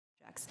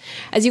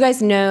As you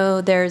guys know,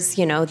 there's,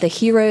 the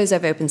heroes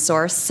of open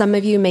source. Some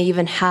of you may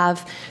even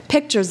have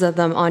pictures of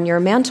them on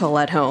your mantle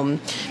at home,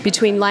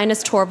 between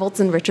Linus Torvalds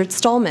and Richard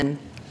Stallman.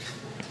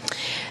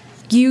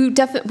 We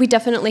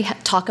definitely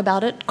talk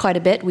about it quite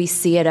a bit. We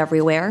see it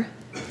everywhere.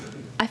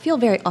 I feel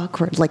very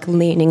awkward, like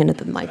leaning into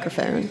the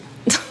microphone.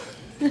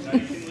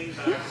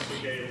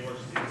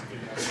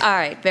 All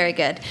right, very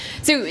good.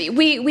 So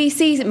we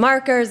see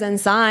markers and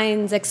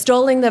signs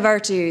extolling the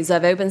virtues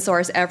of open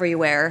source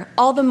everywhere,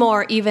 all the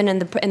more even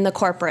in the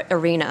corporate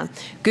arena.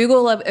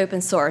 Google of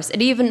open source,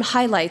 it even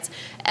highlights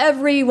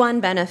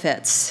everyone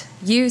benefits: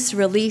 use,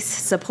 release,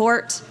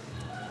 support.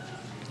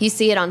 You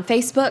see it on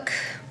Facebook.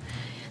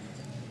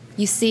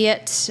 You see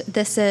it,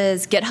 this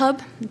is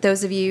GitHub,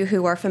 those of you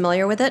who are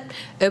familiar with it.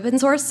 Open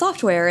source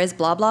software is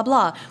blah, blah,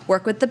 blah.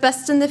 Work with the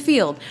best in the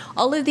field.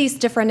 All of these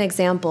different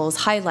examples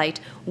highlight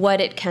what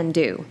it can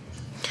do.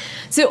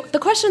 So the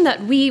question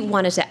that we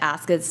wanted to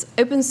ask is,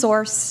 open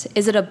source,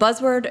 is it a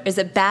buzzword? Is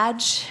it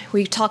badge?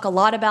 We talk a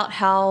lot about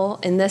how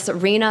in this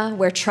arena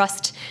where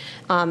trust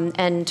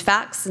and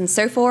facts and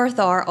so forth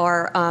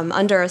are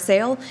under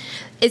assail,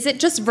 is it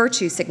just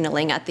virtue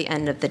signaling at the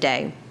end of the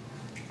day?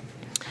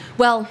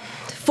 Well,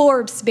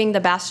 Forbes, being the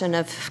bastion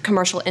of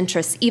commercial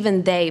interests,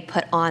 even they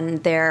put on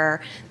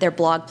their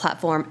blog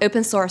platform,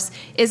 open source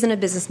isn't a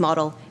business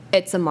model,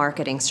 it's a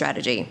marketing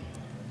strategy.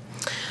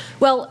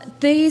 Well,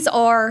 these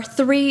are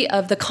three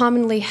of the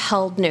commonly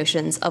held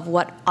notions of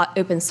what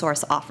open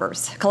source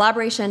offers: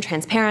 collaboration,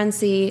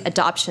 transparency,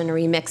 adoption,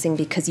 remixing,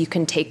 because you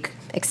can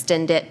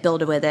extend it,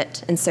 build with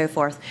it, and so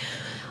forth.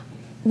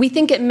 We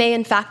think it may,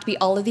 in fact, be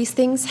all of these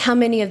things. How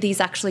many of these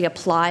actually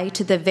apply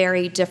to the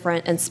very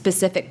different and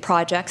specific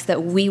projects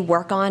that we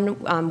work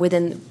on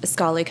within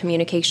Scholarly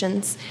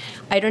Communications?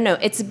 I don't know.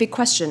 It's a big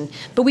question.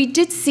 But we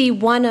did see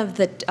one of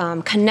the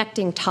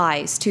connecting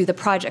ties to the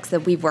projects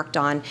that we've worked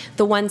on,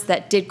 the ones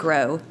that did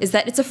grow, is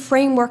that it's a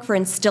framework for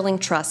instilling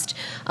trust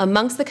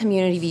amongst the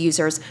community of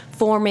users,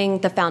 forming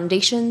the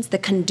foundations, the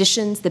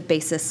conditions, the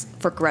basis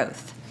for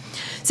growth.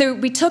 So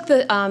we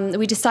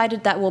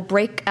decided that we'll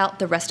break out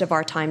the rest of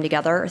our time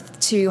together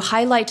to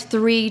highlight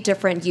three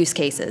different use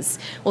cases.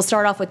 We'll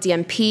start off with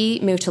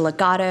DMP, move to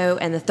Legato,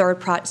 and the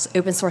third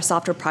open source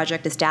software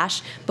project is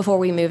Dash before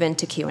we move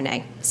into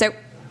Q&A. So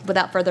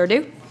without further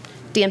ado,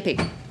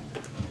 DMP.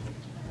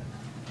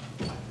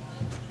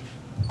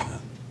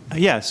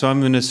 Yeah, so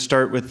I'm going to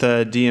start with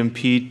the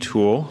DMP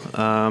tool,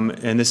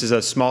 and this is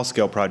a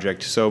small-scale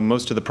project. So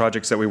most of the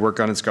projects that we work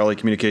on in Scholarly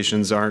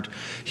Communications aren't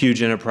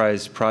huge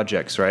enterprise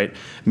projects, right?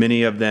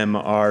 Many of them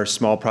are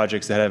small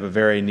projects that have a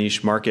very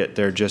niche market.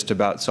 They're just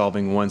about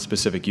solving one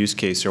specific use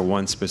case or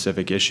one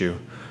specific issue.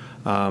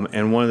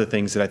 And one of the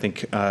things that I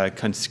think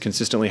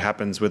consistently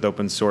happens with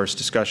open source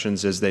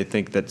discussions is they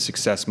think that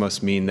success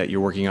must mean that you're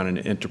working on an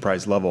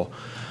enterprise level.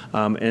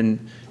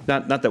 And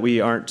not that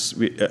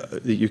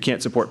you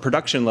can't support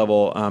production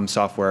level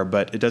software,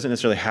 but it doesn't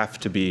necessarily have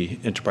to be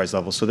enterprise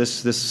level. So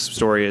this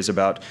story is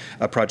about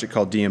a project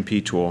called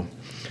DMP Tool.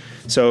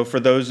 So for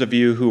those of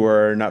you who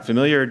are not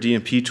familiar,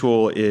 DMP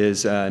Tool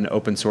is an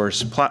open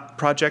source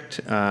project.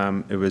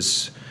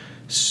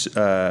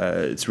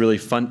 It's really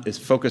fun. It's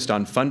focused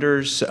on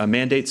funders'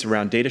 mandates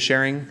around data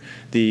sharing.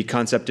 The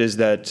concept is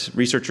that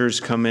researchers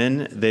come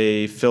in,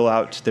 they fill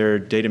out their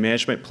data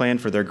management plan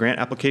for their grant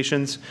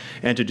applications,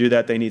 and to do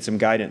that they need some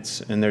guidance.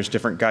 And there's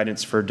different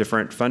guidance for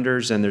different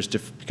funders, and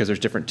because there's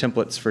different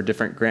templates for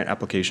different grant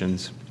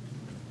applications.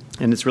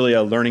 And it's really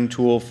a learning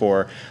tool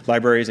for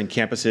libraries and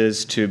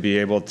campuses to be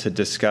able to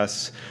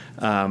discuss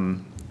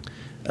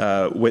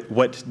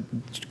what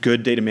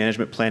good data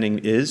management planning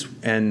is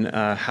and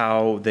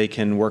how they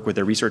can work with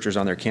their researchers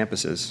on their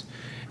campuses.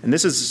 And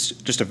this is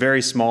just a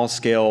very small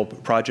scale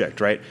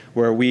project, right,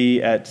 where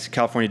we at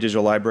California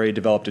Digital Library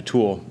developed a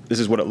tool. This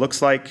is what it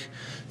looks like.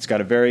 It's got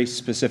a very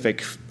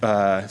specific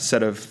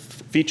set of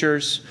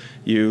features.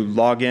 You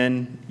log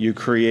in, you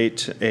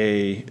create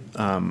a,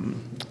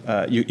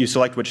 you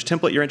select which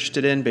template you're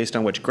interested in based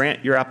on which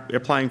grant you're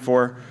applying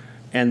for,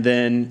 and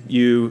then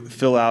you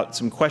fill out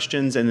some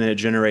questions, and then it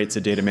generates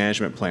a data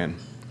management plan.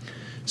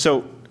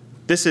 So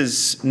this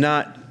is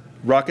not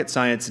rocket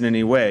science in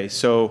any way.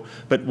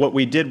 But what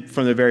we did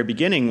from the very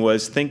beginning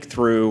was think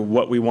through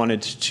what we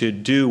wanted to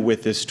do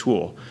with this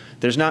tool.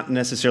 There's not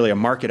necessarily a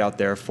market out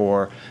there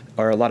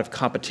or a lot of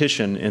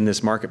competition in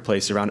this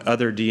marketplace around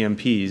other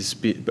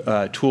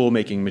DMPs,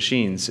 tool-making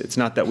machines. It's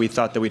not that we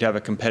thought that we'd have a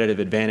competitive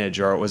advantage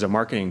or it was a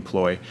marketing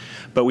ploy,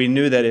 but we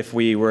knew that if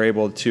we were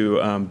able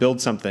to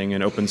build something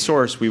in open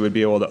source, we would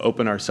be able to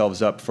open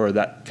ourselves up for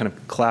that kind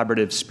of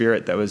collaborative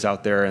spirit that was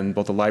out there in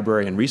both the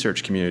library and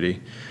research community.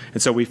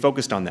 And so we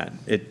focused on that.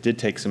 It did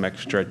take some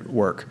extra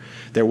work.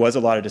 There was a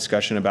lot of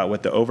discussion about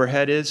what the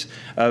overhead is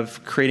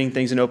of creating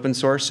things in open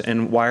source,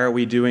 and why are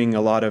we doing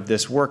a lot of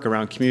this work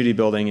around community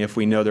building if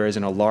we know there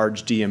isn't a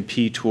large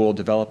DMP tool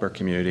developer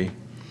community.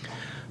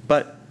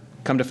 But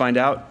Come to find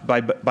out,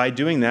 by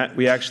doing that,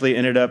 we actually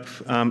ended up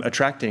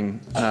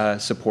attracting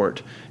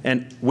support.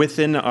 And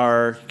within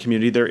our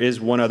community, there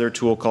is one other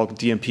tool called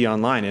DMP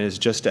Online. It is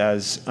just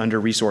as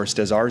under-resourced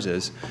as ours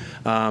is.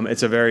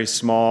 It's a very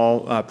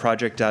small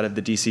project out of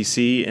the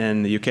DCC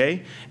in the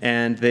UK,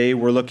 and they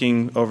were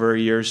looking over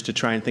years to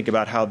try and think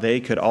about how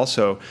they could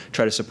also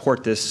try to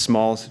support this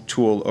small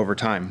tool over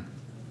time.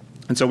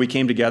 And so we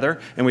came together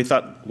and we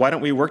thought, why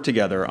don't we work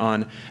together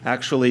on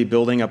actually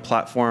building a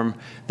platform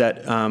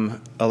that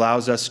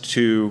allows us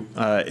to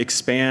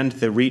expand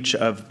the reach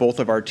of both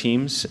of our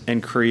teams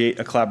and create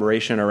a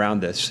collaboration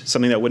around this,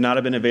 something that would not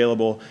have been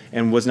available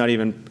and was not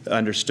even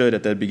understood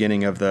at the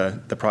beginning of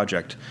the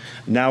project.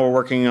 Now we're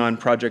working on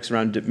projects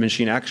around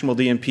machine actionable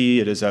DMP.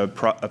 It has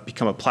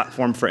become a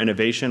platform for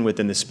innovation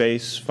within the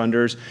space.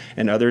 Funders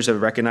and others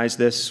have recognized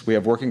this. We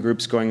have working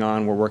groups going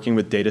on. We're working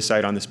with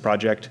DataCite on this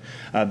project.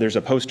 There's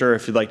a poster,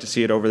 if you'd like to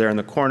see it, over there in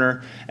the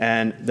corner,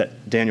 and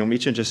that Daniel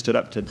Meechan just stood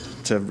up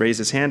to raise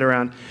his hand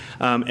around.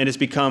 And it's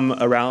become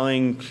a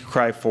rallying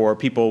cry for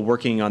people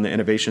working on the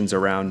innovations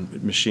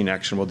around machine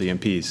actionable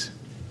DMPs.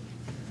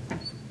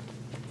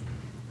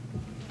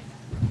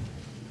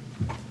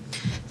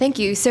 Thank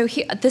you. So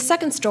the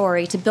second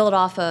story, to build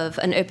off of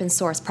an open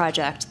source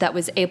project that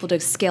was able to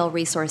scale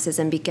resources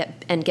and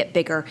get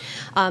bigger,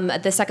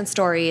 the second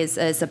story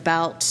is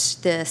about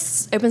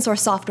this open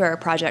source software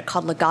project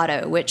called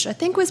Legato, which I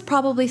think was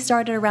probably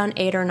started around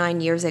 8 or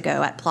 9 years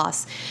ago at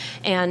PLOS.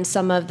 And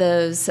some of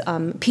those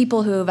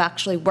people who have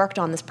actually worked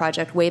on this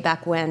project way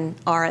back when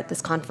are at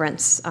this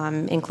conference,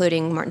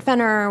 including Martin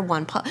Fenner,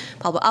 Juan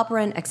Pablo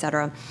Alperin, et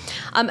cetera.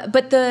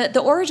 But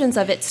the origins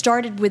of it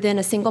started within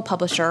a single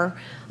publisher,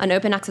 an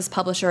open access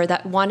publisher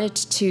that wanted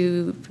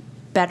to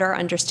better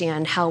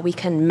understand how we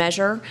can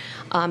measure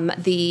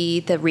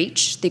the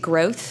reach, the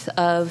growth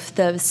of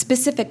the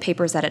specific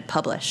papers that it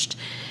published.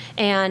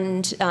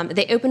 And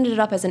they opened it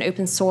up as an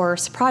open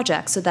source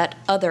project so that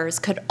others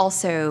could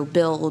also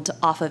build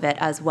off of it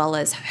as well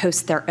as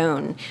host their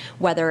own,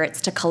 whether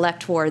it's to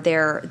collect for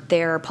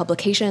their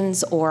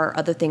publications or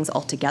other things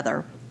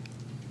altogether.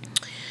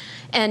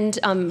 And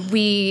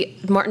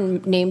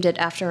Martin named it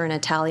after an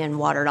Italian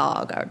water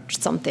dog or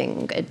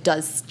something. It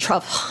does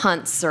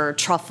hunts or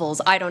truffles.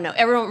 I don't know. I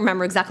don't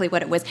remember exactly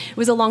what it was. It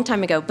was a long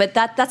time ago. But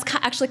that's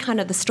actually kind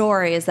of the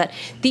story, is that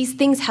these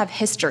things have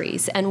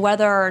histories. And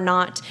whether or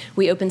not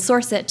we open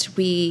source it,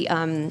 we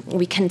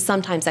can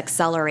sometimes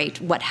accelerate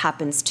what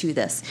happens to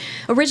this.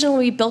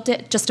 Originally, we built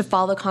it just to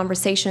follow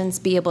conversations,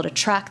 be able to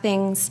track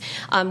things.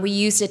 We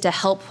used it to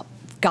help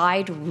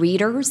guide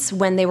readers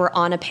when they were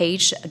on a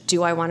page.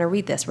 Do I want to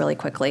read this really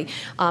quickly?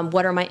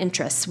 What are my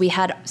interests? We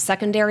had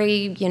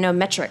secondary,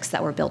 metrics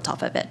that were built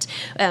off of it.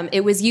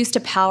 It was used to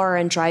power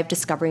and drive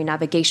discovery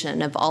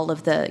navigation of all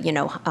of the,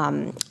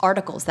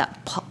 articles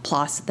that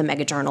PLOS, the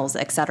mega journals,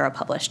 et cetera,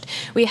 published.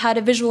 We had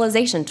a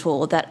visualization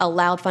tool that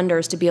allowed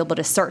funders to be able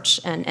to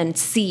search and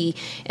see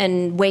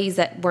in ways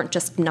that weren't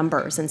just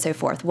numbers and so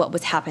forth, what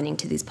was happening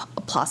to these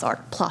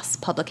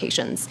PLOS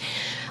publications.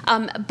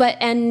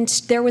 And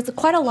there was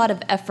quite a lot of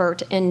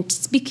effort in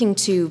speaking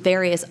to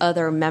various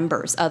other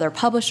members, other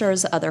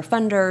publishers, other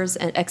funders,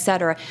 et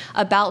cetera,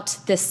 about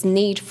this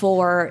need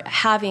for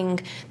having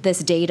this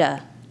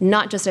data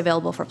not just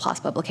available for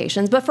PLOS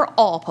publications, but for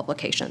all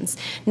publications,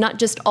 not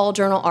just all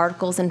journal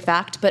articles, in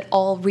fact, but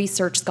all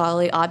research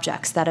scholarly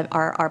objects that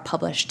are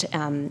published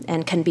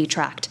and can be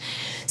tracked.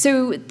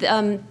 So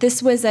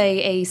this was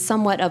a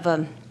somewhat of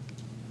a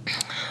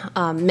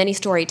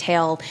many-story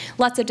tale,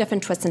 lots of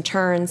different twists and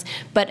turns,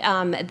 but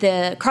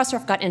the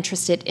Crossref got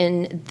interested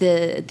in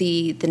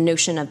the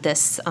notion of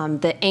this,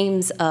 the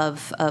aims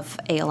of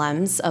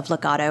ALMs, of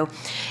Legato,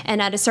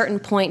 and at a certain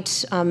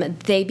point,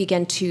 they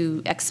began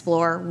to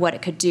explore what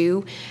it could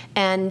do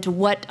and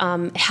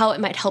how it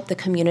might help the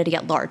community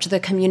at large, the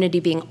community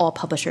being all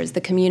publishers,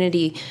 the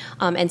community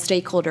and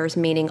stakeholders,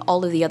 meaning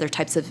all of the other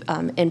types of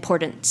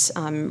important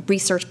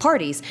research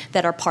parties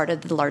that are part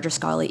of the larger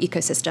scholarly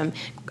ecosystem.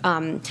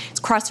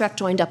 Crossref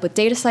joined up with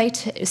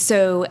DataCite,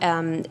 so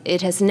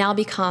it has now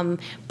become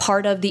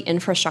part of the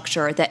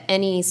infrastructure that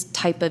any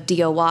type of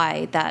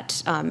DOI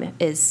that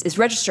is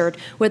registered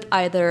with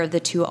either of the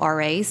two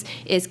RAs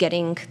is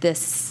getting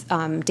this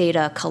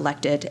data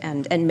collected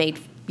and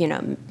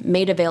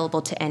made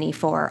available to any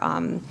for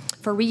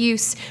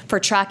reuse, for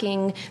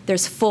tracking.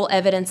 There's full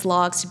evidence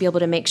logs to be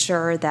able to make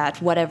sure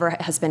that whatever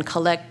has been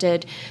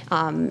collected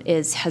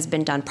has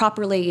been done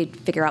properly,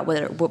 figure out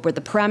what were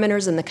the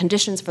parameters and the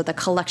conditions for the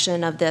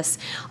collection of this,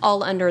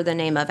 all under the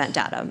name of Event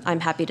Data. I'm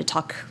happy to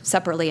talk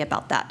separately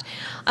about that.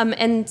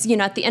 And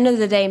at the end of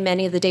the day,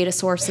 many of the data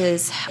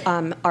sources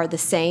are the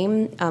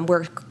same.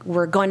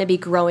 We're going to be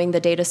growing the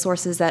data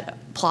sources that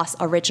PLOS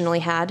originally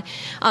had.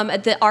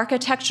 The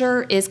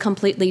architecture is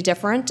completely completely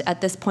different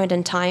at this point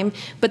in time,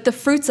 but the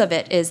fruits of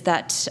it is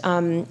that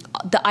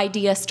the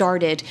idea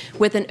started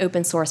with an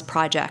open source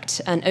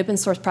project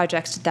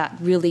that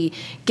really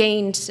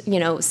gained,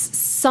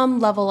 some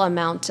level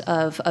amount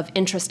of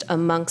interest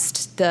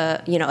amongst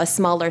the, a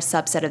smaller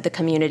subset of the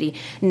community.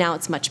 Now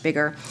it's much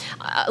bigger.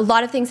 A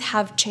lot of things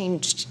have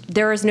changed.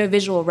 There is no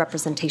visual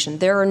representation.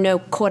 There are no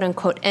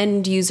quote-unquote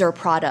end-user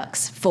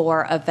products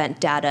for event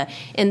data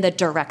in the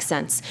direct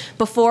sense.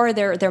 Before,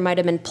 there might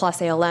have been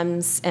plus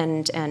ALMs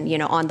and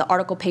on the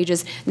article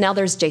pages. Now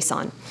there's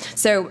JSON.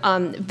 So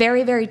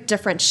very, very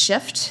different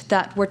shift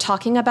that we're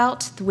talking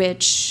about,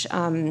 which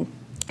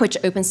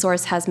open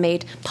source has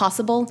made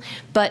possible,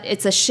 but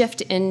it's a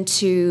shift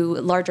into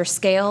larger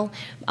scale.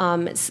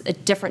 It's a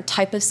different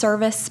type of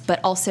service, but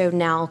also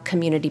now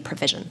community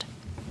provisioned.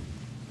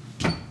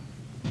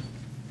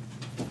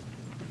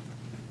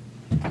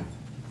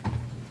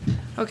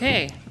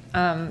 Okay,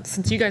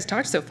 since you guys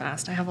talked so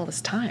fast, I have all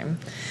this time.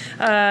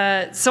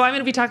 So I'm going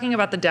to be talking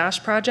about the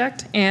Dash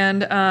project,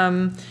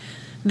 and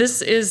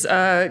this is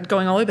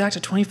going all the way back to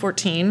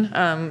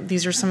 2014.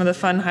 These are some of the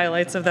fun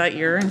highlights of that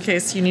year, in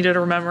case you needed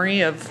a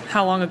memory of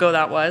how long ago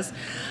that was.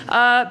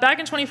 Back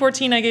in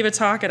 2014, I gave a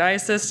talk at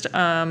iAssist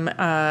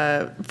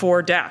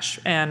for Dash,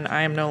 and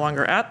I am no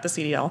longer at the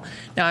CDL.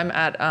 Now I'm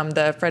at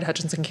the Fred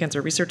Hutchinson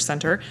Cancer Research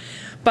Center.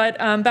 But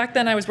back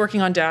then, I was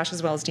working on Dash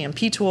as well as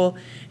DMP tool,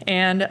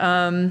 and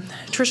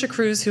Tricia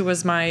Cruz, who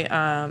was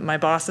my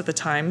boss at the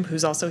time,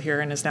 who's also here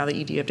and is now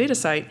the ED of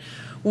DataCite,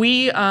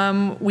 we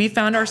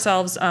found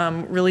ourselves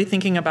really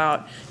thinking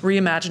about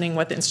reimagining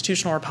what the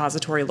institutional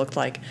repository looked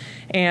like.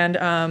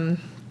 And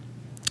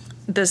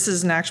this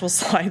is an actual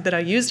slide that I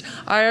used.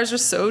 I was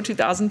just so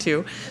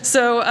 2002.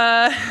 So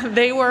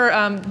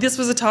this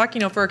was a talk,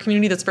 for a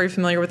community that's very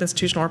familiar with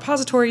institutional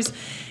repositories,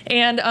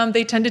 and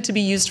they tended to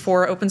be used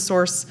for open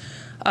source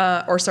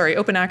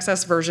open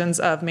access versions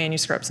of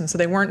manuscripts. And so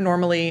they weren't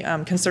normally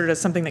considered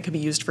as something that could be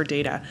used for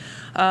data.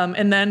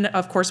 And then,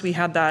 of course, we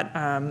had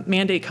that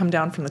mandate come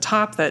down from the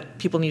top that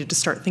people needed to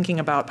start thinking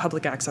about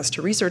public access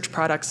to research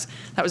products.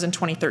 That was in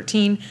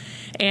 2013.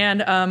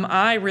 And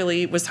I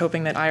really was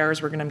hoping that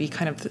IRs were going to be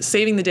kind of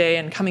saving the day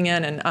and coming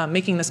in and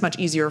making this much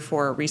easier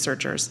for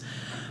researchers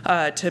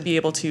to be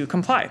able to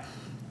comply.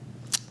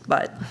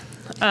 But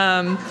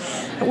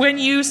when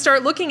you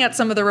start looking at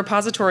some of the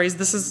repositories,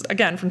 this is,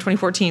 again, from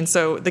 2014,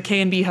 so the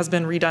K&B has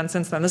been redone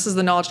since then. This is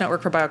the Knowledge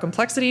Network for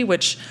Biocomplexity,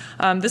 which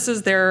this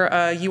is their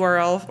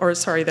URL, or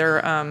sorry,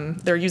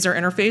 their user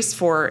interface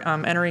for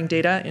entering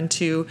data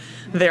into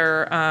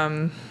their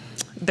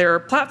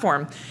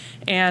platform.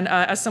 And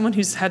as someone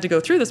who's had to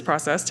go through this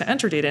process to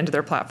enter data into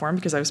their platform,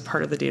 because I was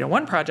part of the Data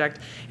One project,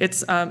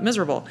 it's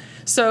miserable.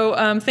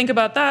 So think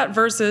about that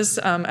versus,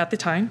 at the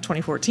time,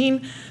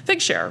 2014,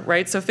 Figshare,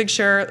 right? So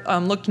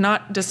Figshare looked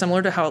not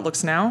dissimilar to how it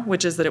looks now,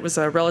 which is that it was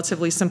a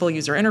relatively simple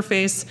user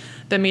interface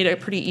that made it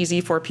pretty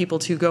easy for people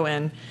to go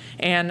in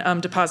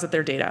and deposit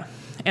their data.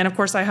 And of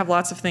course, I have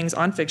lots of things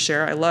on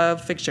Figshare. I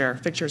love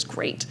Figshare. Figshare is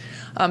great.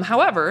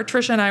 However,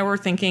 Tricia and I were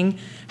thinking,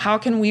 how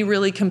can we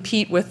really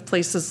compete with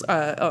places,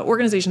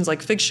 organizations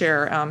like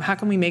Figshare? How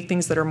can we make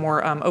things that are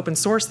more open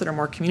source, that are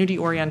more community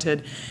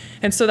oriented?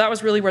 And so that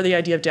was really where the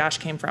idea of Dash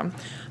came from,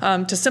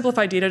 to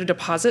simplify data to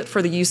deposit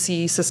for the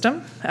UC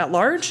system at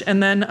large,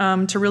 and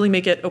then to really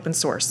make it open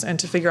source and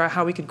to figure out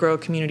how we could grow a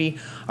community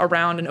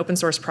around an open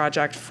source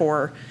project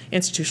for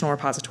institutional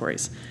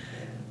repositories.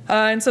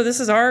 And so this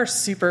is our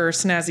super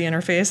snazzy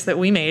interface that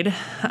we made,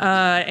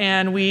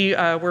 and we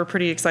were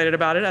pretty excited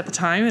about it at the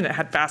time, and it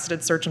had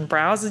faceted search and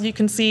browse, as you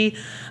can see,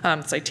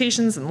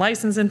 citations and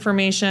license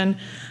information.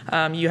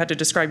 You had to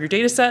describe your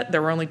data set.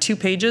 There were only 2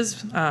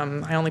 pages.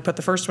 I only put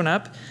the first one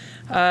up.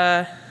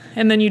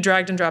 And then you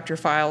dragged and dropped your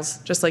files,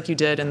 just like you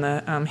did in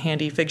the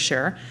handy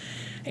Figshare.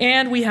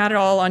 And we had it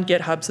all on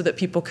GitHub so that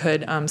people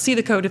could see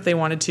the code if they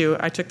wanted to.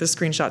 I took this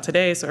screenshot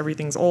today, so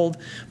everything's old.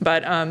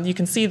 But you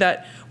can see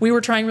that we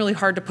were trying really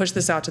hard to push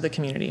this out to the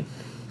community.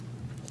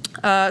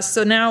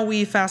 So now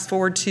we fast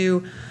forward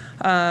to,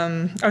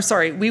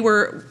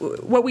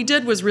 what we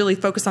did was really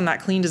focus on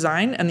that clean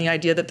design and the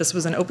idea that this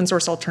was an open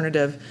source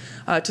alternative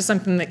to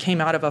something that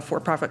came out of a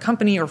for-profit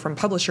company or from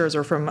publishers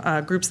or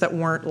from groups that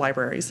weren't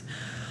libraries.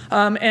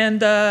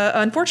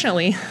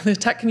 Unfortunately, the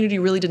tech community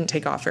really didn't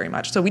take off very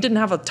much. So we didn't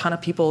have a ton of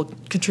people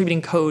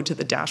contributing code to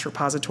the Dash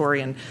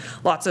repository and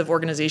lots of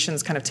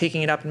organizations kind of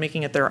taking it up and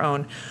making it their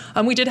own.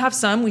 We did have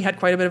some. We had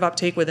quite a bit of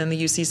uptake within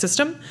the UC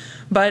system.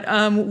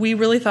 But we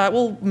really thought,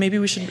 well, maybe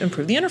we should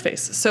improve the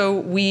interface. So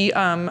we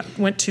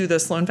went to the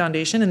Sloan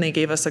Foundation, and they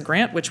gave us a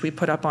grant, which we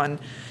put up on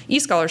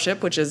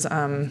eScholarship, which is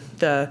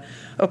the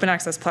open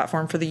access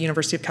platform for the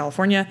University of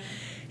California.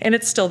 And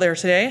it's still there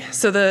today.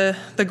 So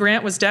the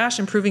grant was Dash,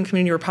 Improving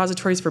Community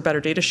Repositories for Better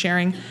Data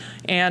Sharing.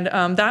 And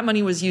that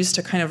money was used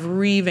to kind of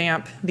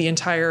revamp the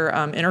entire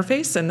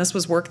interface. And this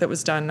was work that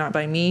was done not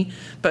by me,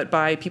 but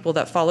by people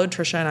that followed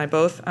Tricia and I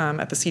both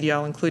at the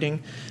CDL,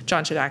 including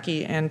John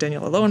Chodacki and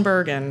Daniela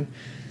Lowenberg, and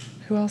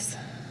who else?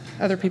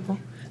 Other people?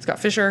 Scott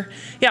Fisher.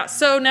 Yeah,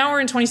 so now we're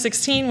in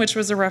 2016, which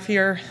was a rough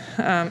year,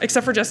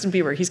 except for Justin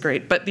Bieber. He's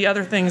great, but the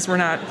other things were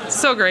not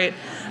so great.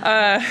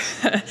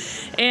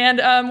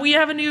 And we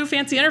have a new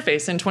fancy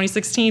interface in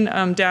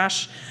 2016.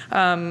 Dash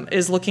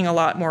is looking a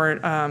lot more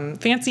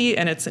fancy,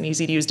 and it's an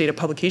easy-to-use data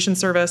publication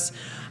service.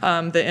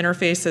 The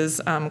interface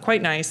is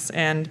quite nice,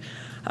 and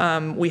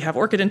we have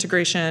ORCID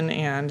integration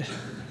and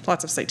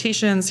lots of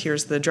citations.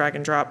 Here's the drag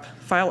and drop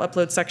file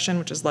upload section,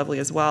 which is lovely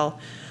as well.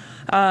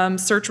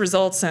 Search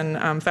results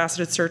and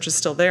faceted search is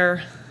still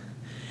there.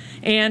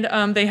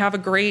 And they have a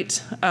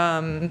great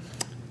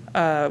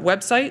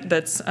website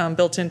that's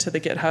built into the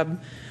GitHub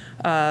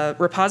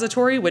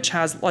repository, which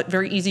has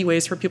very easy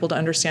ways for people to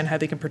understand how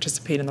they can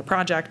participate in the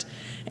project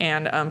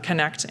and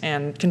connect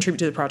and contribute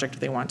to the project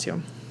if they want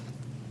to.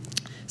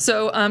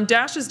 So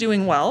Dash is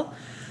doing well.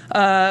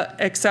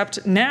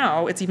 Except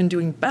now it's even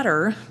doing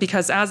better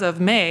because as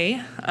of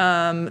May,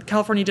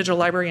 California Digital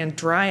Library and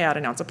Dryad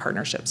announced a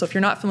partnership. So if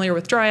you're not familiar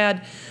with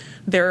Dryad,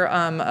 they're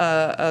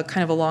a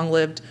kind of a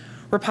long-lived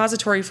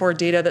repository for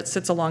data that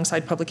sits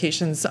alongside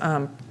publications.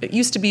 It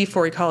used to be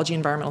for ecology and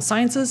environmental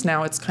sciences.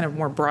 Now it's kind of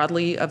more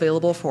broadly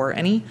available for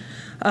any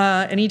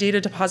data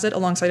deposit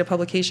alongside a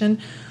publication.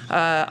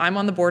 I'm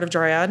on the board of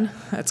Dryad.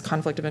 It's a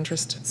conflict of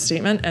interest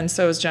statement, and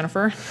so is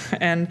Jennifer.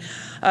 And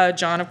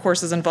John, of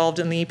course, is involved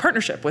in the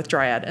partnership with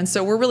Dryad. And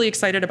so we're really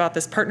excited about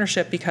this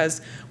partnership because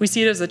we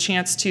see it as a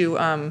chance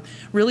to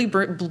really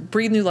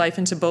breathe new life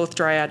into both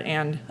Dryad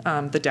and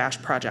the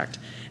Dash project.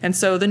 And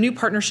so the new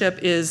partnership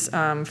is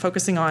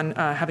focusing on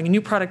having a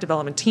new product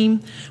development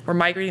team. We're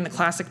migrating the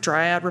classic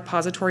Dryad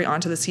repository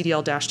onto the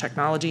CDL Dash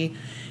technology.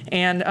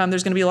 And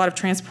there's going to be a lot of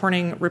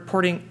transparent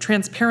reporting and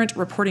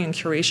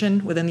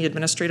curation within the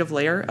administrative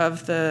layer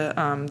of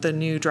the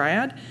new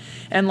Dryad,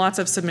 and lots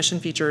of submission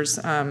features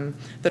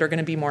that are going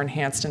to be more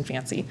enhanced and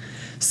fancy.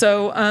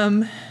 So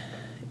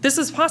this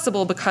is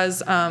possible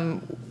because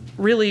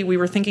really we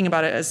were thinking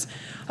about it as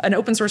an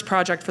open source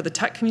project for the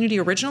tech community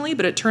originally,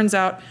 but it turns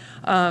out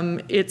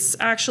it's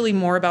actually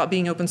more about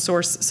being open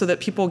source so that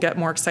people get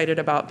more excited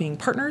about being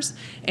partners.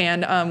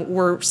 And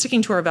we're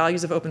sticking to our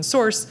values of open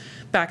source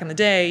back in the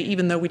day,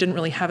 even though we didn't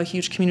really have a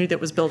huge community that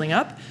was building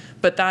up.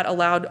 But that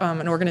allowed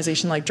an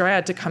organization like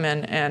Dryad to come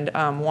in and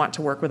want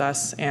to work with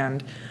us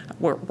and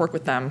work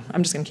with them.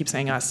 I'm just going to keep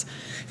saying us,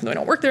 even though I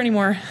don't work there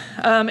anymore.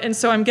 And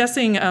so I'm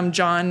guessing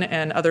John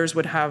and others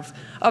would have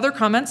other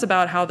comments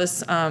about how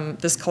this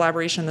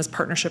collaboration, this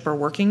partnership are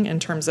working in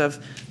terms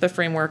of the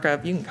framework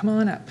of, you can come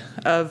on up,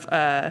 of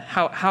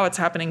how it's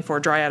happening for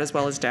Dryad as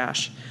well as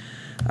Dash.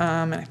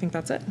 And I think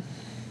that's it.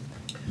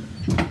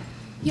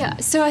 Yeah,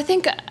 so I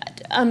think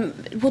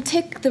we'll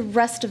take the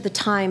rest of the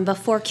time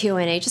before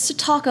Q&A just to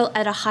talk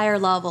at a higher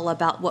level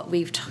about what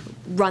we've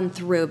run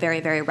through very,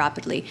 very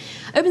rapidly.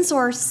 Open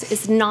source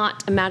is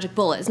not a magic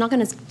bullet. It's not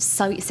going to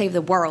save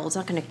the world. It's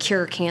not going to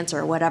cure cancer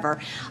or whatever.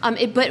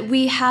 But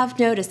we have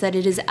noticed that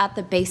it is at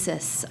the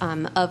basis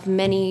of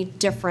many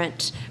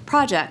different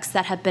projects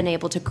that have been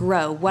able to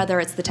grow, whether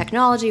it's the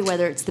technology,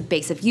 whether it's the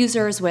base of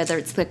users, whether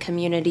it's the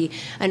community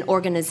and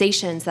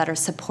organizations that are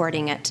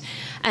supporting it.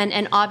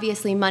 And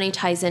obviously money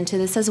ties into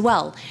this as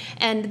well.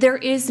 And there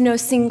is no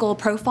single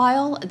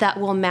profile that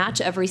will match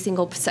every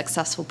single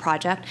successful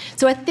project.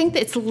 So I think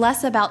that it's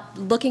less about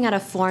looking at a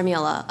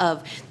formula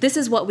of this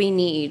is what we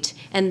need,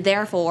 and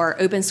therefore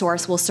open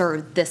source will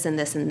serve this and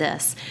this and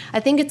this. I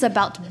think it's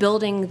about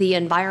building the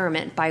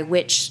environment by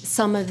which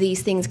some of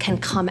these things can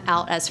come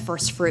out as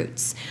first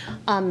fruits.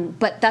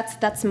 But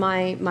that's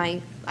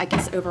my I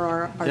guess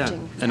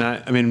overarching. Yeah. And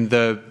I mean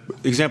the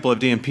example of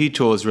DMP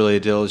tool is really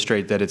to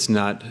illustrate that it's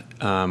not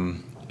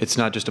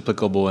just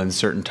applicable in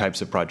certain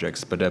types of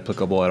projects, but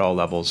applicable at all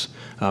levels.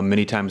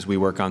 Many times we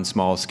work on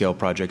small scale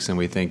projects and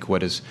we think,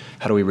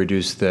 how do we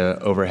reduce the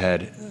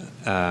overhead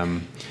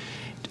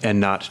and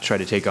not try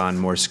to take on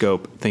more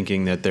scope,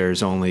 thinking that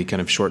there's only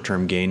kind of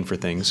short-term gain for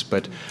things.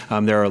 But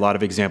there are a lot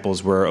of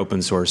examples where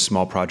open source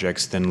small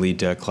projects then lead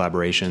to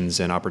collaborations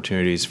and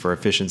opportunities for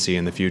efficiency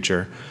in the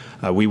future.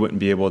 We wouldn't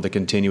be able to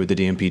continue with the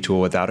DMP tool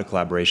without a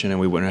collaboration, and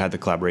we wouldn't have had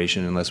the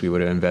collaboration unless we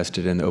would have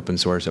invested in the open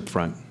source up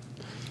front.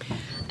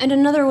 And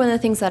another one of the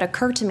things that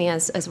occurred to me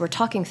as we're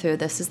talking through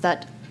this is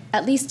that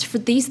at least for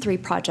these three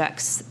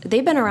projects,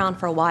 they've been around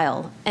for a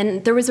while.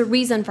 And there was a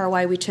reason for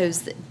why we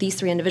chose these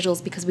three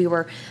individuals, because we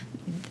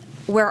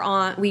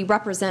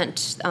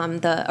represent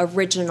the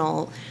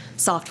original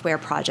software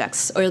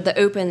projects or the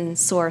open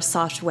source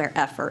software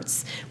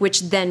efforts,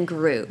 which then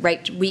grew,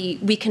 right?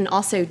 We can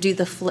also do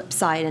the flip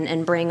side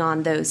and bring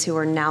on those who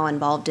are now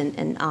involved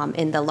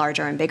in the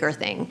larger and bigger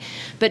thing.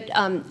 But,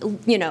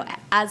 you know,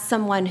 as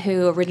someone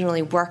who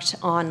originally worked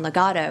on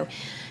Legato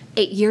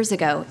 8 years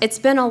ago, it's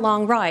been a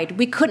long ride.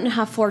 We couldn't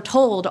have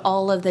foretold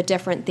all of the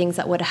different things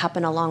that would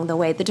happen along the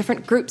way, the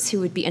different groups who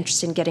would be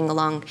interested in getting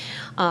along,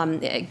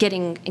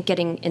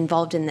 getting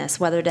involved in this,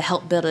 whether to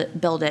help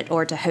build it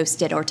or to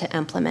host it or to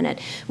implement it.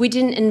 We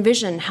didn't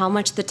envision how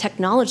much the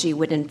technology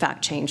would in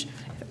fact change.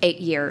 8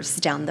 years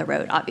down the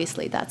road.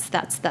 Obviously, that's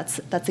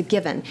a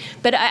given.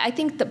 But I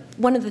think that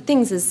one of the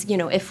things is,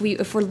 if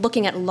we're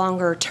looking at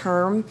longer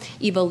term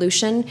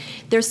evolution,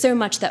 there's so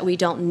much that we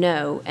don't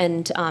know,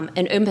 and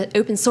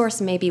open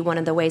source may be one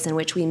of the ways in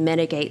which we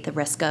mitigate the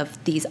risk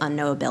of these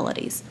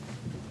unknowabilities.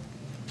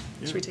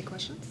 Should we take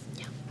questions?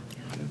 Yeah.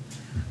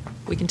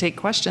 We can take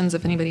questions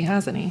if anybody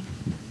has any.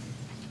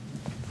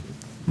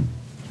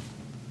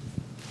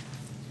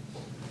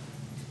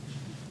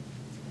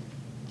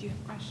 Do you have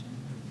a question?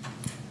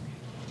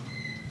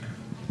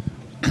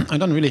 I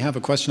don't really have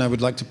a question. I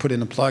would like to put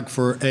in a plug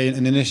for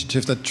an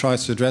initiative that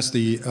tries to address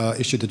the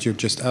issue that you've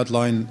just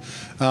outlined.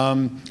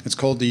 It's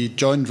called the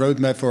Joint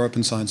Roadmap for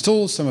Open Science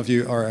Tools. Some of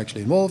you are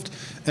actually involved.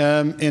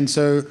 And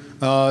so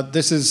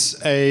this is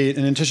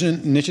an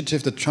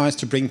initiative that tries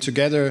to bring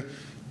together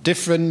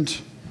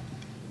different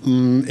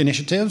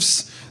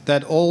initiatives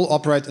that all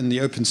operate in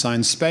the open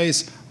science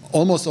space.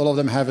 Almost all of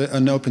them have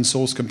an open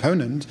source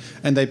component,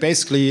 and they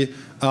basically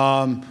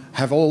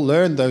have all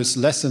learned those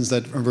lessons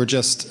that were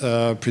just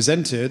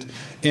presented.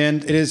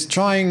 And it is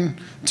trying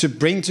to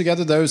bring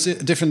together those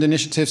different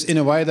initiatives in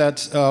a way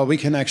that we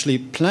can actually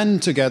plan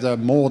together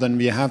more than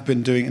we have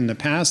been doing in the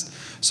past,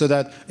 so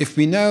that if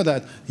we know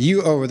that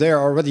you over there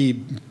are already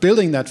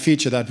building that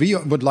feature that we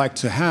would like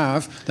to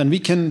have, then we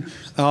can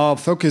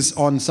focus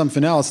on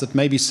something else that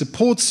maybe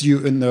supports you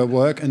in the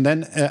work and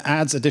then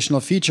adds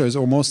additional features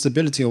or more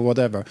stability or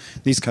whatever,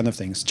 these kind of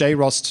things.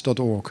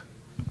 jrost.org.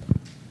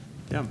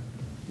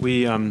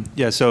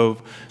 Yeah.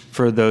 So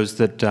for those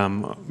that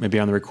maybe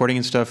on the recording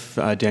and stuff,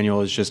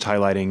 Daniel is just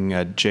highlighting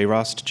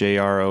JROST,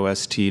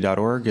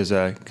 JROST.org, is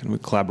a kind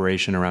of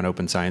collaboration around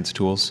open science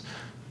tools.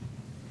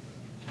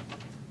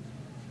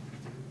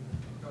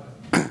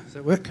 Does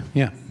that work?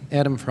 Yeah.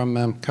 Adam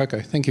from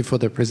Coco. Thank you for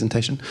the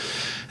presentation.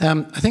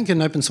 I think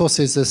in open source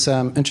there's this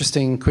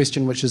interesting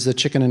question, which is the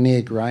chicken and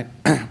egg, right?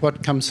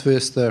 What comes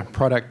first, the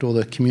product or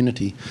the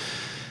community?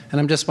 And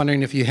I'm just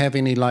wondering if you have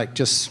any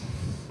just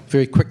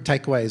very quick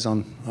takeaways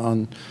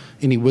on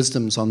any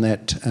wisdoms on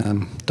that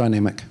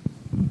dynamic.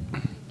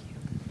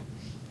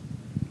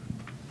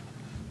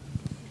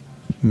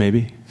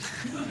 Maybe.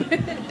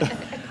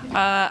 Can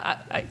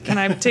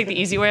I take the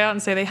easy way out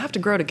and say they have to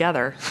grow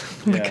together?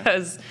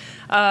 Because,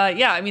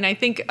 I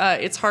think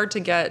it's hard to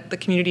get the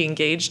community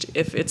engaged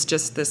if it's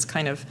just this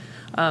kind of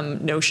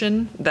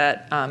notion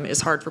that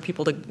is hard for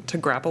people to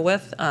grapple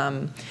with.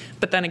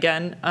 But then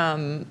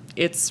again,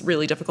 it's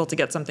really difficult to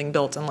get something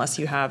built unless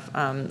you have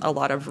a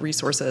lot of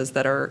resources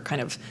that are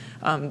kind of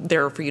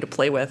there for you to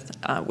play with,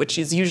 which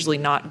is usually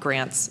not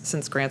grants,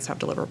 since grants have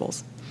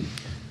deliverables.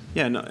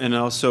 Yeah, and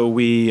also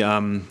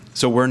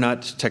so we're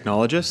not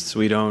technologists.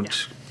 We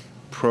don't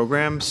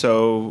program.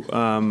 So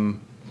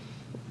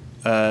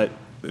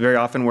very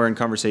often we're in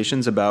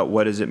conversations about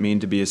what does it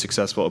mean to be a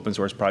successful open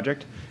source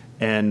project.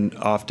 And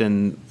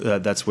often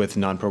that's with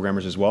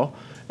non-programmers as well.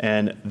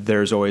 And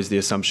there's always the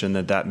assumption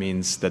that that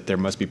means that there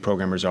must be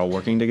programmers all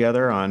working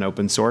together on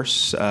open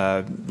source,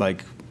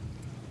 like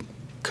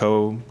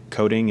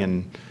coding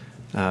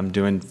and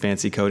doing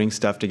fancy coding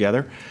stuff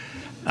together.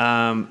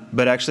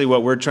 But actually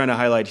what we're trying to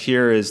highlight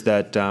here is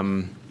that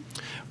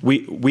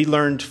we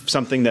learned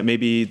something that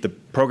maybe the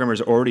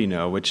programmers already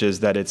know, which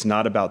is that it's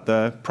not about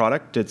the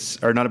product,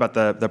 or not about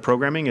the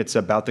programming, it's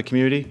about the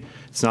community.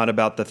 It's not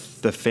about the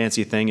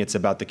fancy thing, it's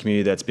about the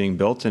community that's being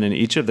built. And in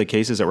each of the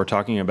cases that we're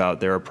talking about,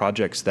 there are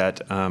projects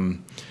that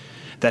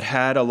that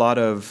had a lot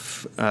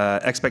of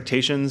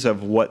expectations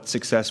of what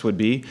success would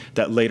be,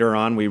 that later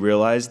on we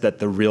realized that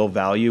the real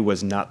value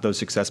was not those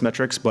success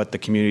metrics, but the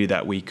community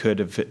that we could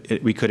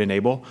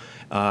enable.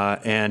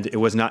 And it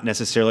was not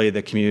necessarily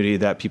the community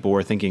that people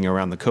were thinking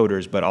around the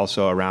coders, but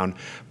also around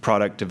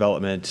product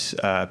development,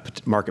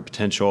 market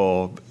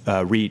potential,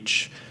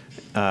 reach,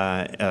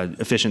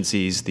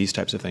 efficiencies, these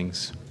types of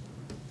things.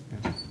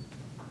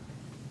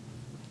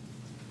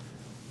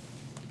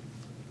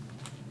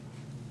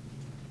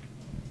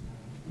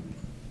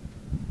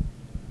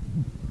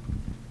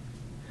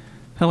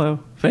 Hello,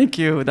 thank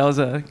you. That was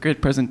a great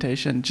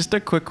presentation. Just a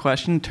quick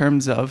question in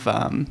terms of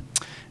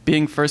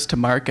being first to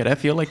market. I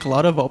feel like a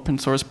lot of open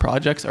source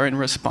projects are in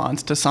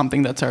response to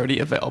something that's already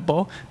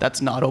available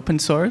that's not open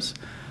source.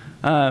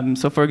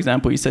 So for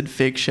example, you said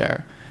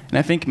Figshare. And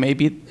I think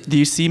do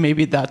you see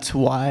maybe that's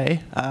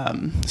why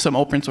some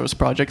open source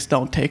projects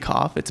don't take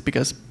off? It's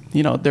because,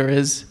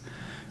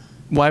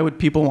 why would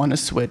people want to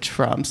switch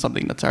from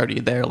something that's already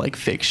there, like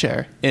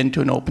Figshare,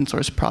 into an open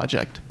source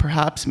project?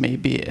 Perhaps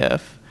maybe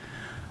if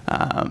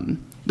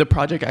the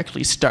project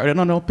actually started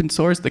on open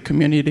source, the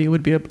community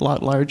would be a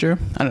lot larger.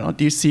 I don't know,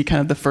 do you see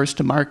kind of the first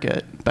to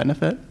market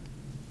benefit?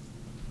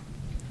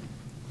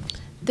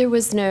 There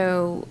was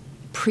no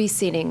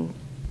preceding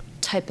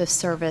type of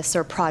service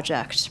or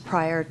project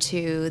prior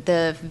to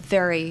the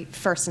very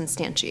first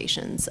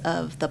instantiations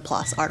of the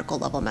PLOS article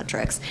level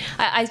metrics.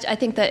 I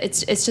think that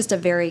it's just a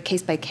very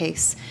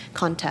case-by-case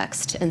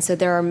context, and so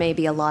there are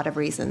maybe a lot of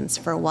reasons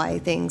for why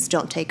things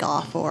don't take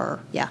off, or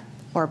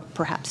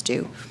perhaps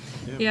do.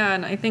 Yeah,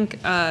 and I think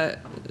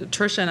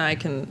Tricia and I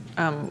can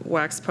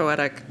wax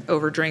poetic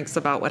over drinks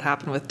about what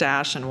happened with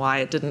Dash and why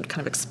it didn't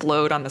kind of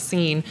explode on the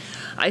scene.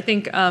 I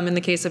think in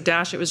the case of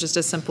Dash, it was just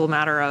a simple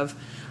matter of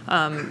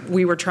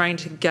we were trying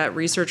to get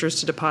researchers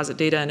to deposit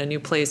data in a new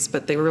place,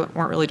 but they weren't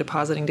really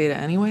depositing data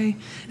anyway.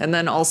 And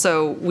then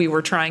also we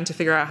were trying to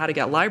figure out how to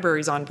get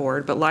libraries on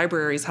board, but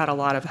libraries had a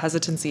lot of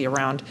hesitancy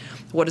around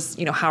what is,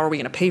 how are we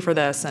going to pay for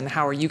this, and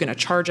how are you going to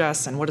charge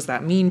us, and what does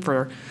that mean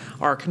for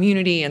our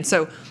community? And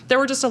so there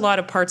were just a lot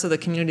of parts of the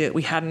community that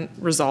we hadn't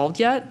resolved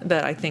yet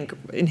that I think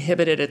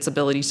inhibited its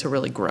ability to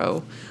really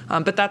grow.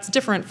 But that's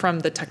different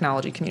from the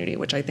technology community,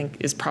 which I think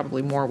is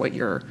probably more what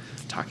you're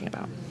talking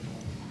about.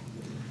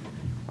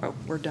 Oh,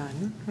 we're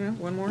done. Yeah,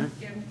 one more?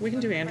 Yeah. We can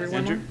do Andrew.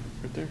 One more.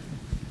 Right there.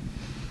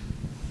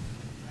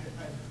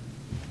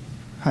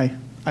 Hi.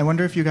 I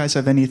wonder if you guys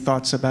have any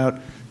thoughts about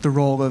the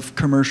role of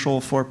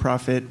commercial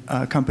for-profit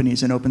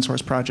companies in open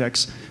source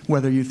projects,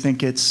 whether you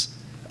think it's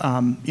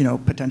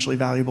potentially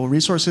valuable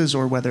resources,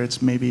 or whether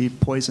it's maybe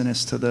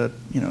poisonous to the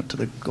to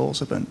the goals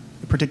of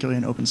particularly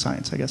in open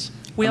science, I guess.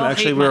 We all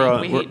hate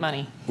money. We hate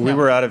money. We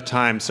were out of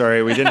time.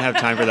 Sorry, we didn't have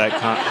time for that.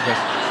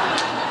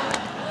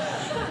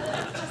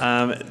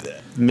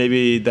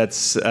 Maybe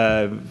that's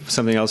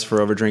something else for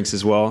overdrinks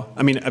as well.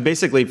 I mean,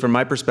 basically, from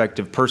my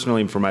perspective,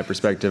 personally, from my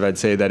perspective, I'd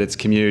say that it's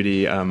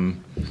community.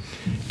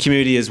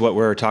 Community is what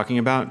we're talking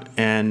about,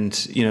 and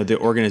the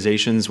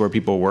organizations where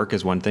people work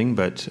is one thing.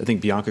 But I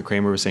think Bianca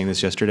Kramer was saying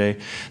this yesterday,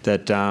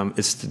 that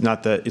it's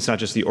not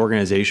just the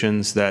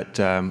organizations that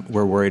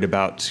we're worried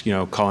about,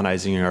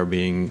 colonizing or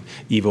being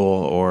evil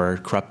or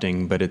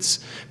corrupting, but it's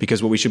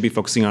because what we should be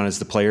focusing on is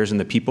the players and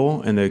the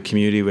people and the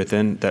community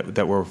within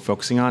that we're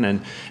focusing on.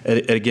 And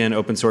again,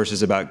 open source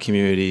is about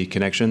community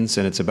connections,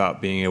 and it's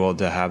about being able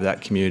to have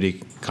that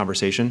community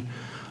conversation.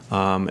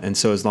 And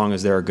so as long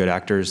as there are good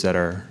actors that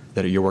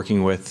you're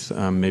working with,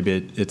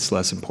 maybe it's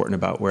less important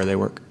about where they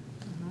work.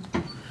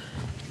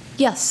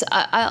 Yes,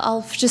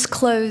 I'll just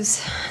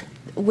close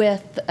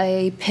with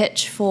a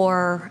pitch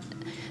for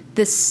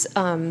this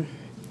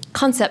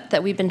concept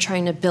that we've been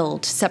trying to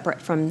build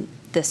separate from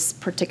this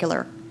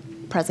particular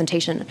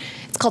presentation.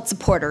 It's called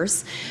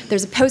Supporters.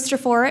 There's a poster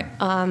for it.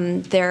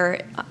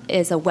 There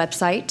is a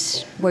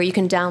website where you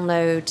can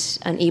download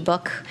an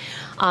ebook.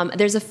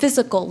 There's a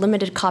physical,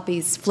 limited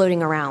copies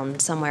floating around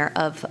somewhere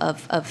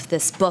of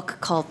this book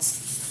called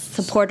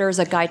Supporters,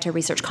 A Guide to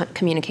Research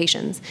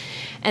Communications.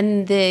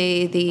 And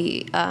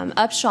the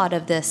upshot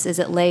of this is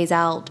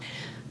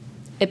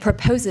it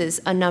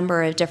proposes a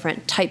number of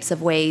different types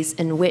of ways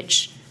in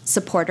which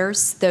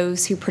supporters,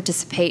 those who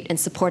participate in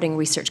supporting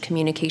research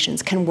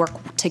communications, can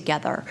work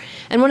together.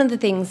 And one of the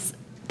things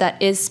that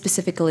is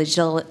specifically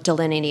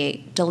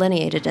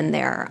delineated in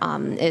there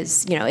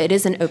is, it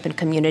is an open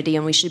community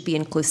and we should be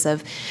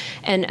inclusive.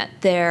 And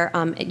there,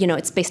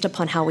 it's based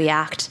upon how we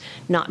act,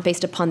 not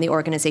based upon the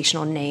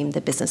organizational name,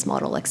 the business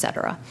model, et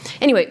cetera.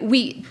 Anyway,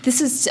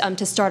 this is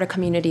to start a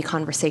community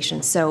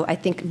conversation. So I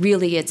think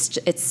really it's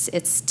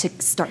to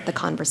start the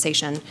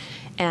conversation.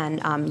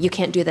 And you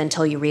can't do that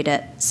until you read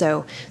it.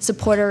 So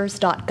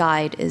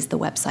supporters.guide is the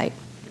website.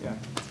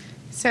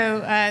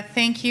 So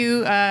thank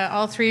you,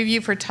 all three of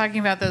you, for talking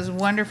about those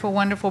wonderful,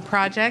 wonderful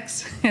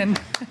projects. And